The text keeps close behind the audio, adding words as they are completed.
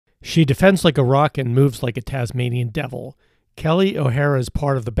She defends like a rock and moves like a Tasmanian devil. Kelly O'Hara is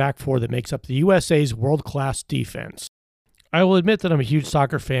part of the back four that makes up the USA's world-class defense. I will admit that I'm a huge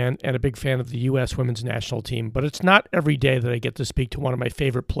soccer fan and a big fan of the U.S. women's national team, but it's not every day that I get to speak to one of my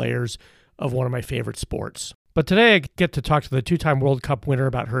favorite players of one of my favorite sports. But today I get to talk to the two-time World Cup winner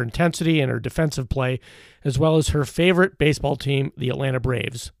about her intensity and her defensive play, as well as her favorite baseball team, the Atlanta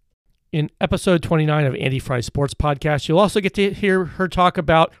Braves. In episode 29 of Andy Fry's Sports Podcast, you'll also get to hear her talk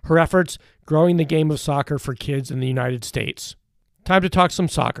about her efforts growing the game of soccer for kids in the United States. Time to talk some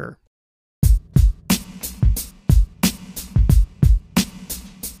soccer.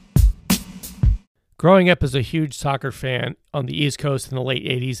 Growing up as a huge soccer fan on the East Coast in the late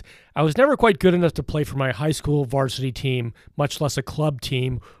 80s, I was never quite good enough to play for my high school varsity team, much less a club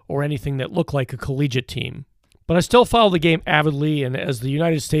team or anything that looked like a collegiate team. But I still followed the game avidly, and as the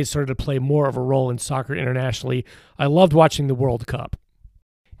United States started to play more of a role in soccer internationally, I loved watching the World Cup.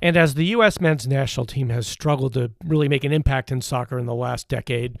 And as the U.S. men's national team has struggled to really make an impact in soccer in the last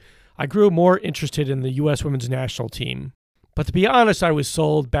decade, I grew more interested in the U.S. women's national team. But to be honest, I was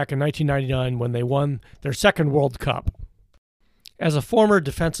sold back in 1999 when they won their second World Cup. As a former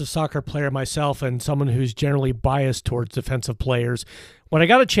defensive soccer player myself and someone who's generally biased towards defensive players, when I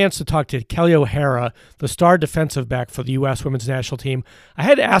got a chance to talk to Kelly O'Hara, the star defensive back for the U.S. women's national team, I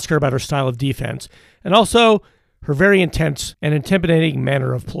had to ask her about her style of defense and also her very intense and intimidating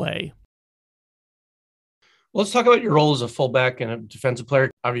manner of play. Let's talk about your role as a fullback and a defensive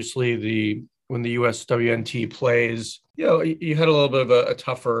player. Obviously, when the USWNT plays, you had a little bit of a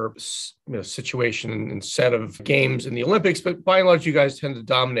tougher situation and set of games in the Olympics, but by and large, you guys tend to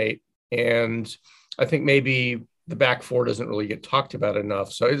dominate. And I think maybe the back four doesn't really get talked about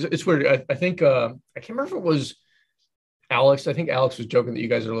enough. So it's weird. I think, I can't remember if it was Alex. I think Alex was joking that you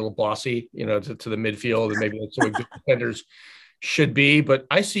guys are a little bossy, to the midfield, and maybe that's what good defenders should be. But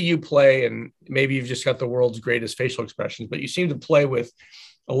I see you play, and maybe you've just got the world's greatest facial expressions, but you seem to play with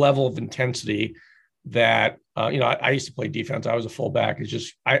a level of intensity that, I used to play defense. I was a fullback. It's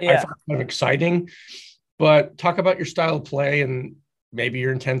just, I find it kind of exciting, but talk about your style of play and maybe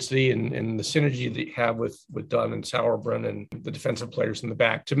your intensity and the synergy that you have with Dunn and Sauerbrunn and the defensive players in the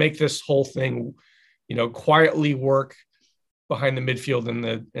back to make this whole thing, quietly work behind the midfield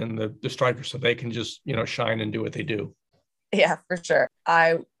and the strikers so they can just, shine and do what they do. Yeah, for sure.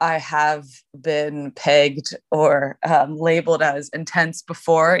 I have been pegged or labeled as intense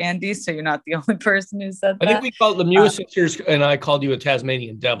before, Andy, so you're not the only person who said that. I think we called the Lemieux sisters, and I called you a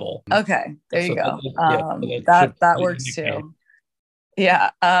Tasmanian devil. Okay, there you go. That works too.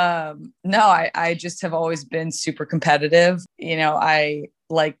 Yeah. No, I just have always been super competitive. I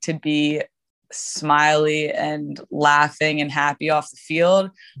like to be smiley and laughing and happy off the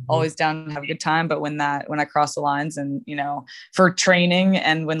field, always down to have a good time. But when I cross the lines and, for training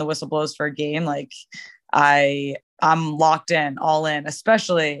and when the whistle blows for a game, like I'm locked in, all in,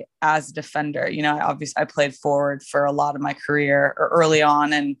 especially as a defender. Obviously I played forward for a lot of my career or early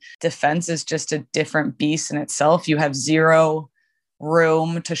on, and defense is just a different beast in itself. You have zero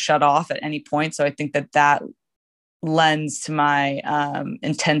room to shut off at any point. So I think that lends to my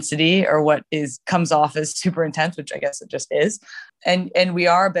intensity, or what comes off as super intense, which I guess it just is. And we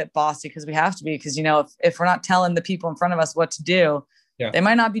are a bit bossy because we have to be, because if we're not telling the people in front of us what to do, they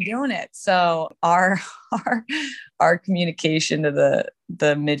might not be doing it. So our communication to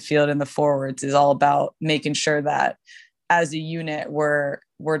the midfield and the forwards is all about making sure that as a unit we're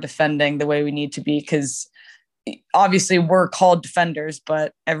defending the way we need to be, because obviously we're called defenders,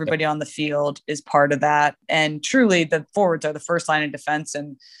 but everybody on the field is part of that. And truly the forwards are the first line of defense.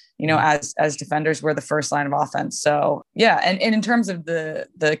 And, as defenders, we're the first line of offense. So yeah. And in terms of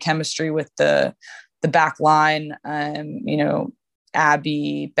the chemistry with the back line,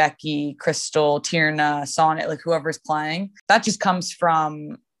 Abby, Becky, Crystal, Tierna, Sonnet, like whoever's playing, that just comes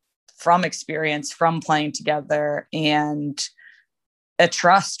from experience, from playing together, and a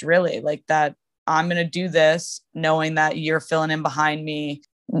trust, really, like that. I'm going to do this knowing that you're filling in behind me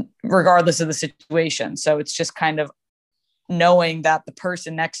regardless of the situation. So it's just kind of knowing that the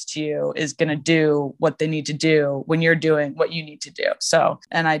person next to you is going to do what they need to do when you're doing what you need to do. So,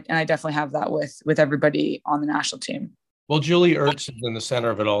 and I definitely have that with everybody on the national team. Well, Julie Ertz is in the center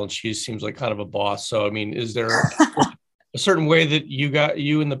of it all, and she seems like kind of a boss. So, I mean, is there a certain way that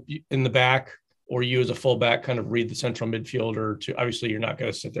you in the back, or you as a fullback kind of read the central midfielder to, obviously you're not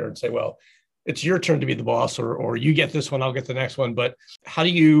going to sit there and say, well, it's your turn to be the boss, or you get this one, I'll get the next one. But how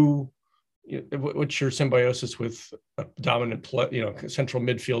do what's your symbiosis with a dominant, central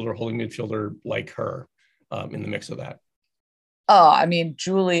midfielder, holding midfielder like her in the mix of that? Oh, I mean,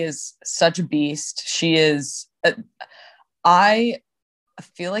 Julie is such a beast. She is, I I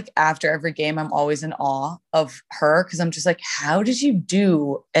feel like after every game, I'm always in awe of her because I'm just like, how did you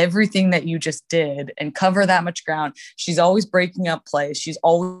do everything that you just did and cover that much ground? She's always breaking up plays. She's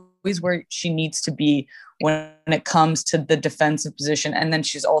always where she needs to be when it comes to the defensive position. And then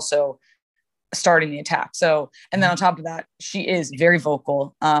she's also starting the attack. So, and then on top of that, she is very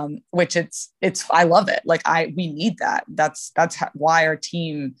vocal, which I love it. Like we need that. That's why our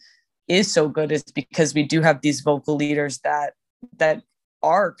team is so good, is because we do have these vocal leaders that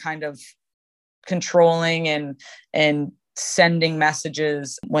are kind of controlling and sending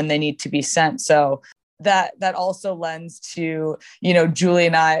messages when they need to be sent. So that also lends to, Julie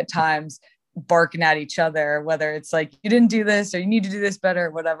and I at times barking at each other, whether it's like, you didn't do this or you need to do this better,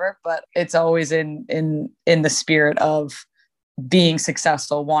 or whatever, but it's always in the spirit of being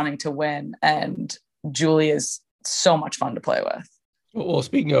successful, wanting to win. And Julie is so much fun to play with. Well,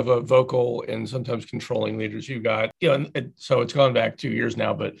 speaking of vocal and sometimes controlling leaders, you've got, so it's gone back 2 years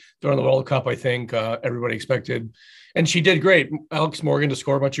now, but during the World Cup, I think everybody expected, and she did great, Alex Morgan to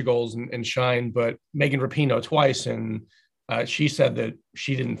score a bunch of goals and shine, but Megan Rapinoe twice. And she said that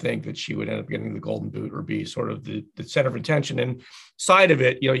she didn't think that she would end up getting the Golden Boot or be sort of the center of attention. And side of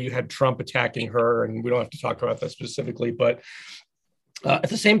it, you had Trump attacking her, and we don't have to talk about that specifically, but at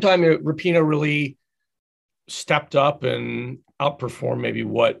the same time, Rapinoe really stepped up and outperformed maybe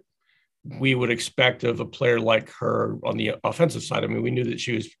what we would expect of a player like her on the offensive side. I mean, we knew that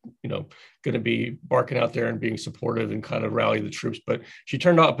she was, going to be barking out there and being supportive and kind of rally the troops, but she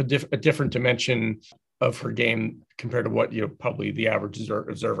turned up a different dimension of her game compared to what, probably the average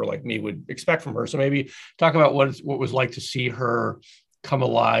observer like me would expect from her. So maybe talk about what it was like to see her come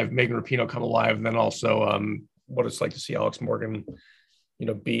alive, Megan Rapinoe come alive, and then also what it's like to see Alex Morgan,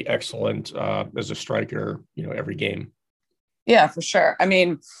 be excellent as a striker, every game. Yeah, for sure. I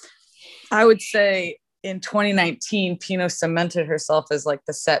mean, I would say in 2019, Pino cemented herself as like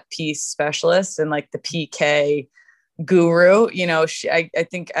the set piece specialist and like the PK guru. I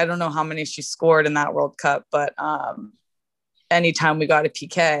think, I don't know how many she scored in that World Cup, but anytime we got a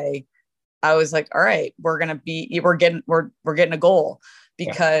PK, I was like, all right, we're getting a goal,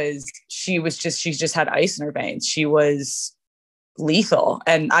 because she's just had ice in her veins. She was lethal.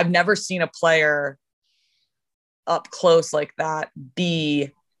 And I've never seen a player up close like that be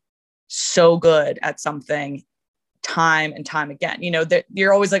so good at something time and time again.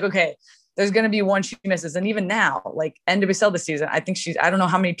 You're always like, okay, there's going to be one she misses. And even now, like NWSL this season, I think I don't know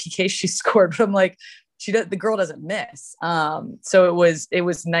how many PKs she scored, but I'm like, the girl doesn't miss. So it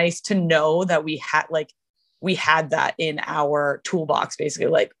was nice to know that we had that in our toolbox, basically.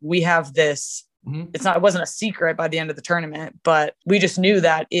 Like, we have this. Mm-hmm. It wasn't a secret by the end of the tournament, but we just knew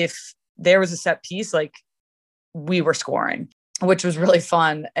that if there was a set piece, like, we were scoring, which was really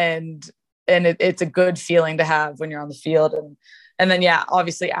fun. And it's a good feeling to have when you're on the field. And then, yeah,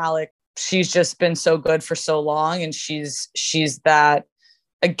 obviously Alec, she's just been so good for so long. And she's that,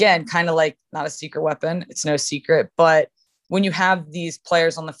 again, kind of like, not a secret weapon. It's no secret, but when you have these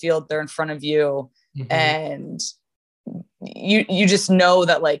players on the field, they're in front of you, mm-hmm. and you just know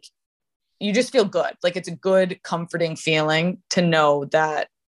that, like, you just feel good. Like, it's a good, comforting feeling to know that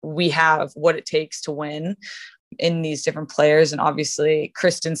we have what it takes to win in these different players. And obviously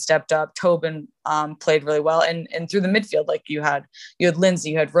Kristen stepped up, Tobin played really well. And through the midfield, like, you had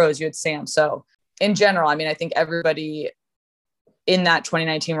Lindsay, you had Rose, you had Sam. So in general, I mean, I think everybody in that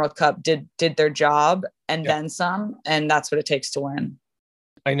 2019 World Cup did their job and then some, and that's what it takes to win.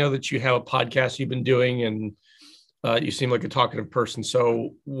 I know that you have a podcast you've been doing, and you seem like a talkative person.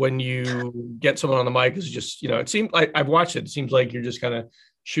 So when you get someone on the mic, is just, it seems like, I've watched it. It seems like you're just kind of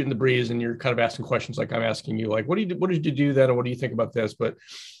shooting the breeze and you're kind of asking questions like I'm asking you, like, what did you do then? And what do you think about this? But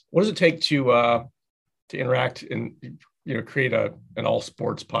what does it take to interact and, create an all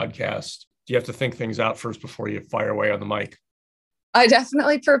sports podcast? Do you have to think things out first before you fire away on the mic? I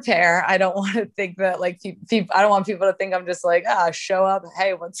definitely prepare. I don't want to think that, like, I don't want people to think I'm just like, show up.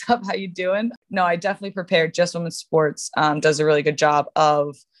 Hey, what's up? How you doing? No, I definitely prepare. Just Women's Sports does a really good job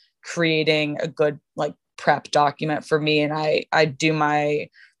of creating a good, like, prep document for me. And I do my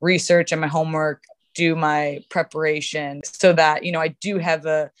research and my homework, do my preparation, so that, I do have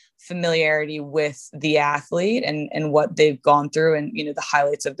a familiarity with the athlete and what they've gone through and, the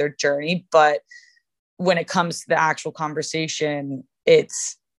highlights of their journey. But when it comes to the actual conversation,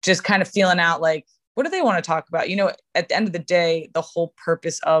 it's just kind of feeling out, like, what do they want to talk about? At the end of the day, the whole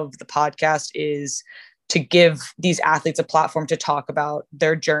purpose of the podcast is to give these athletes a platform to talk about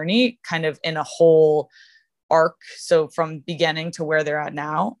their journey kind of in a whole arc. So from beginning to where they're at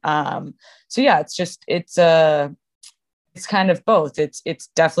now. So yeah, it's It's kind of both. It's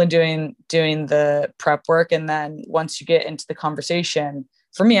definitely doing the prep work. And then once you get into the conversation,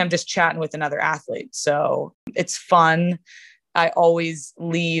 for me, I'm just chatting with another athlete. So it's fun. I always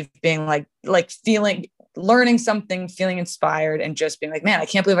leave being like learning something, feeling inspired, and just being like, man, I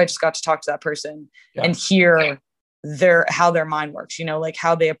can't believe I just got to talk to that person and hear how their mind works, like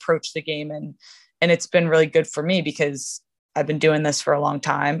how they approach the game. And it's been really good for me because I've been doing this for a long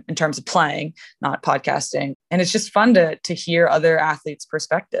time in terms of playing, not podcasting. And it's just fun to hear other athletes'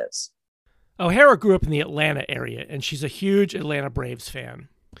 perspectives. O'Hara grew up in the Atlanta area, and she's a huge Atlanta Braves fan.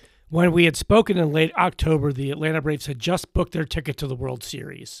 When we had spoken in late October, the Atlanta Braves had just booked their ticket to the World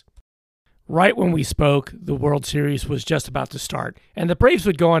Series. Right when we spoke, the World Series was just about to start, and the Braves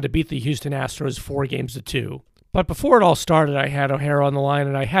would go on to beat the Houston Astros 4-2. But before it all started, I had O'Hara on the line,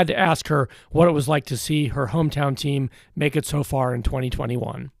 and I had to ask her what it was like to see her hometown team make it so far in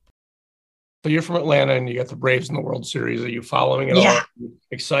 2021. So you're from Atlanta, and you got the Braves in the World Series. Are you following it all?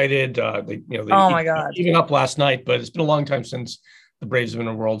 Excited? They oh my God, even up last night, but it's been a long time since the Braves have been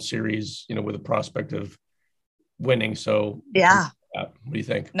in a World Series, with the prospect of winning. So yeah. What do you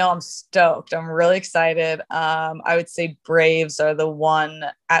think? No, I'm stoked. I'm really excited. I would say Braves are the one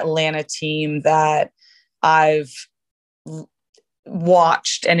Atlanta team that I've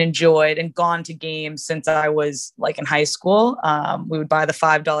watched and enjoyed and gone to games since I was like in high school. We would buy the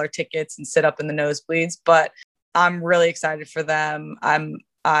 $5 tickets and sit up in the nosebleeds, but I'm really excited for them. I'm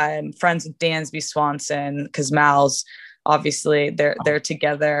friends with Dansby Swanson because Mal's obviously they're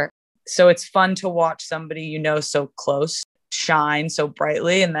together. So it's fun to watch somebody, so close shine so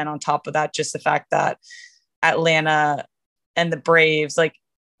brightly. And then on top of that, just the fact that Atlanta and the Braves, like,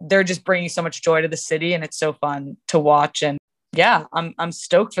 they're just bringing so much joy to the city, and it's so fun to watch. And yeah, I'm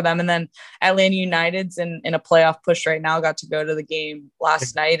stoked for them. And then Atlanta United's in a playoff push right now. Got to go to the game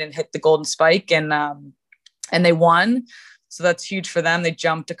last night and hit the golden spike, and they won. So that's huge for them. They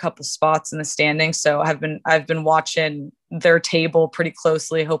jumped a couple spots in the standings. So I've been watching their table pretty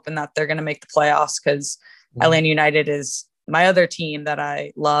closely, hoping that they're going to make the playoffs, because Atlanta United is my other team that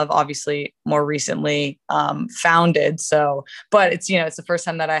I love, obviously more recently founded. So, but it's, it's the first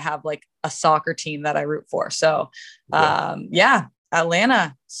time that I have like a soccer team that I root for. So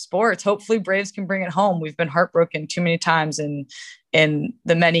Atlanta sports, hopefully Braves can bring it home. We've been heartbroken too many times in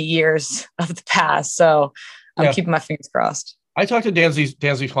the many years of the past. So I'm keeping my fingers crossed. I talked to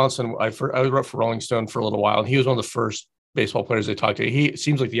Dansby Swanson. I wrote for Rolling Stone for a little while, and he was one of the first baseball players they talked to. He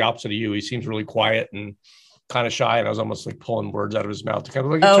seems like the opposite of you. He seems really quiet and kind of shy, and I was almost like pulling words out of his mouth to kind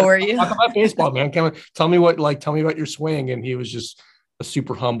of like, oh, were you? Talk about baseball, man. Tell me about your swing. And he was just a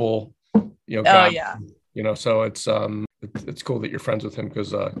super humble, guy. Oh yeah. So it's cool that you're friends with him,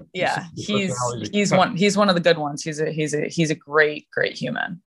 because he's one of the good ones. He's a great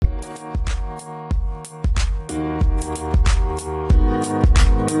human.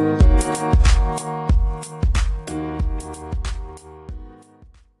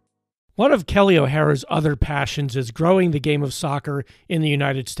 One of Kelly O'Hara's other passions is growing the game of soccer in the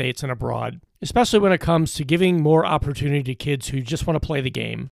United States and abroad, especially when it comes to giving more opportunity to kids who just want to play the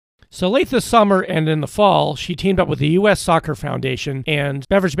game. So late this summer and in the fall, she teamed up with the U.S. Soccer Foundation and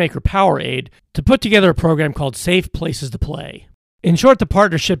beverage maker Powerade to put together a program called Safe Places to Play. In short, the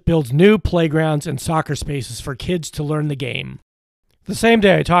partnership builds new playgrounds and soccer spaces for kids to learn the game. The same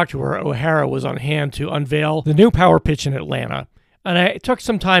day I talked to her, O'Hara was on hand to unveil the new Power Pitch in Atlanta. And I took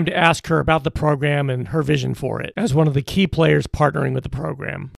some time to ask her about the program and her vision for it as one of the key players partnering with the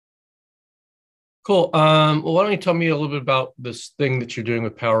program. Cool. Well, why don't you tell me a little bit about this thing that you're doing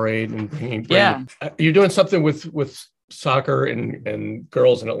with Powerade and bringing? You're doing something with soccer and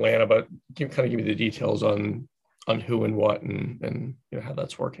girls in Atlanta, but give me the details on who and what and how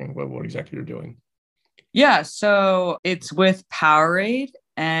that's working. What exactly you're doing? Yeah, so it's with Powerade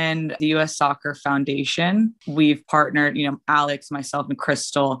and the U.S. Soccer Foundation. We've partnered, Alex, myself, and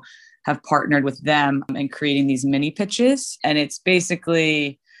Crystal have partnered with them in creating these mini pitches. And it's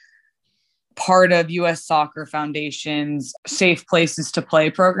basically part of U.S. Soccer Foundation's Safe Places to Play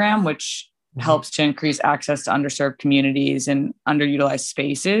program, which helps to increase access to underserved communities and underutilized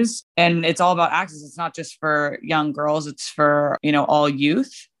spaces. And it's all about access. It's not just for young girls, it's for, all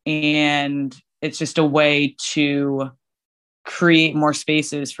youth. And it's just a way to create more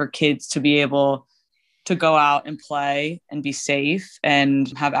spaces for kids to be able to go out and play and be safe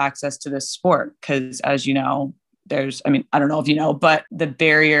and have access to this sport. Because as you know, I don't know if you know, but the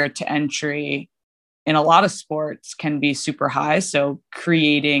barrier to entry in a lot of sports can be super high. So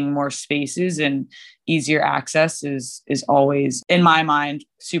creating more spaces and easier access is always, in my mind,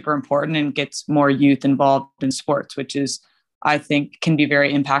 super important and gets more youth involved in sports, which is, I think, can be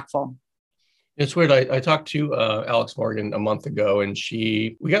very impactful. It's weird. I talked to Alex Morgan a month ago, and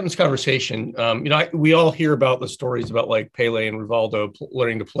we got in this conversation. We all hear about the stories about like Pele and Rivaldo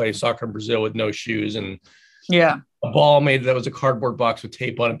learning to play soccer in Brazil with no shoes and a ball made that was a cardboard box with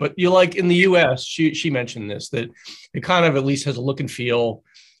tape on it. But in the U.S., she mentioned this, that it kind of at least has a look and feel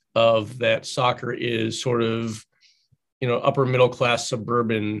of that soccer is sort of, upper middle class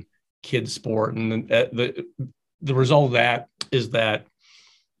suburban kid sport, and the result of that is that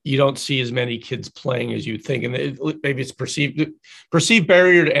you don't see as many kids playing as you think, and maybe it's perceived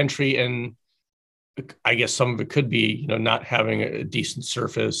barrier to entry, and I guess some of it could be, not having a decent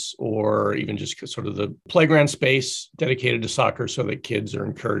surface or even just sort of the playground space dedicated to soccer so that kids are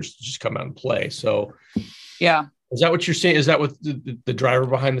encouraged to just come out and play. So, yeah. Is that what you're saying? Is that what the driver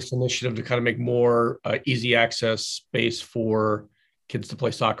behind this initiative to kind of make more easy access space for kids to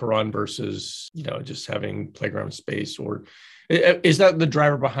play soccer on versus, just having playground space? Or is that the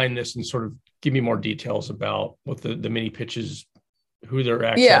driver behind this? And sort of give me more details about what the mini pitches, who they're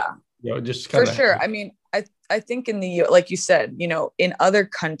accessing. Yeah. Just kind of. For sure. I mean, I think like you said, in other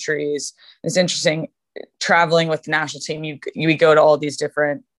countries, it's interesting traveling with the national team. You go to all these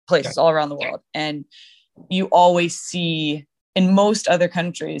different places all around the world, and you always see, in most other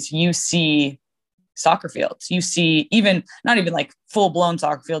countries, you see soccer fields. You see not even like full blown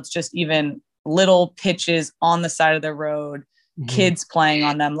soccer fields, just even little pitches on the side of the road, kids playing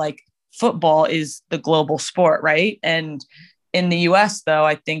on them. Like football is the global sport, right? And in the US, though,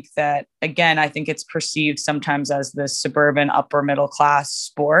 I think that, again, it's perceived sometimes as the suburban upper middle class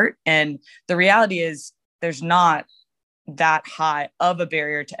sport. And the reality is there's not that high of a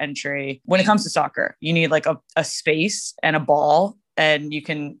barrier to entry when it comes to soccer. You need like a space and a ball, and you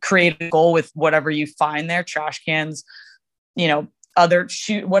can create a goal with whatever you find there, trash cans, other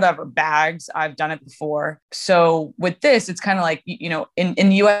whatever bags. I've done it before. So with this, it's kind of like, in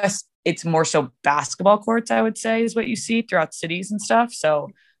the US, it's more so basketball courts, I would say, is what you see throughout cities and stuff.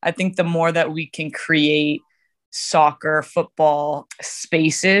 So I think the more that we can create soccer, football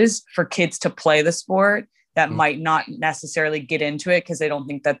spaces for kids to play the sport that might not necessarily get into it because they don't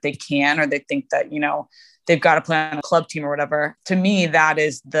think that they can, or they think that, they've got to play on a club team or whatever. To me, that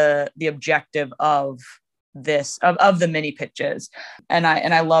is the objective of this, of the mini pitches. And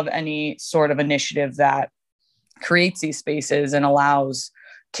I love any sort of initiative that creates these spaces and allows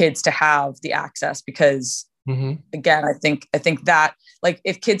kids to have the access, because again, I think that, like,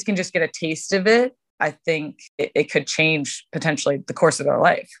 if kids can just get a taste of it, I think it could change potentially the course of their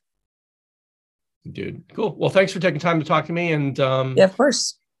life. Dude, cool. Well, thanks for taking time to talk to me, and yeah, of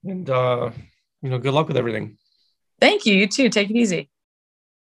course. And good luck with everything. Thank you. You too. Take it easy.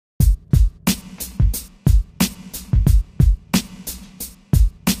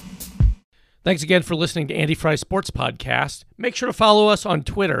 Thanks again for listening to Andy Fry Sports Podcast. Make sure to follow us on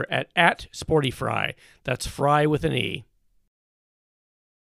Twitter at SportyFry. That's Fry with an E.